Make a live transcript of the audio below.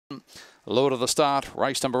Lord of the start,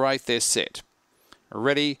 race number 8, they're set.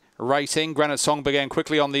 Ready, racing. Granite Song began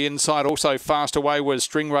quickly on the inside. Also fast away was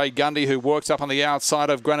Stingray Gundy, who works up on the outside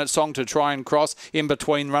of Granite Song to try and cross. In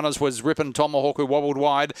between runners was Ripon Tomahawk, who wobbled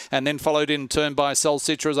wide and then followed in turn by Cell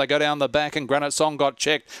Citra as they go down the back, and Granite Song got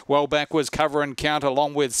checked. Well back was Cover and Count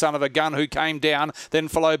along with Son of a Gun, who came down, then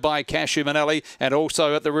followed by Cashew Manelli, and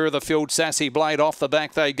also at the rear of the field Sassy Blade. Off the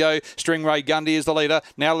back they go. Stingray Gundy is the leader,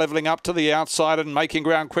 now levelling up to the outside and making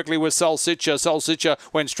ground quickly with Cell Citra. Cell Citra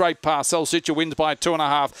went straight past. Cell Citra wins by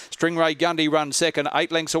 2.5. Stingray Gundy runs second,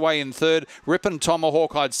 8 lengths away in third. Ripon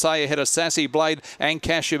Tomahawk, I'd say, ahead of Sassy Blade and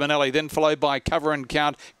Cashew Manelli, then followed by Cover and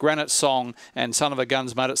Count, Granite Song, and Son of a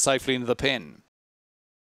Gun's made it safely into the pen.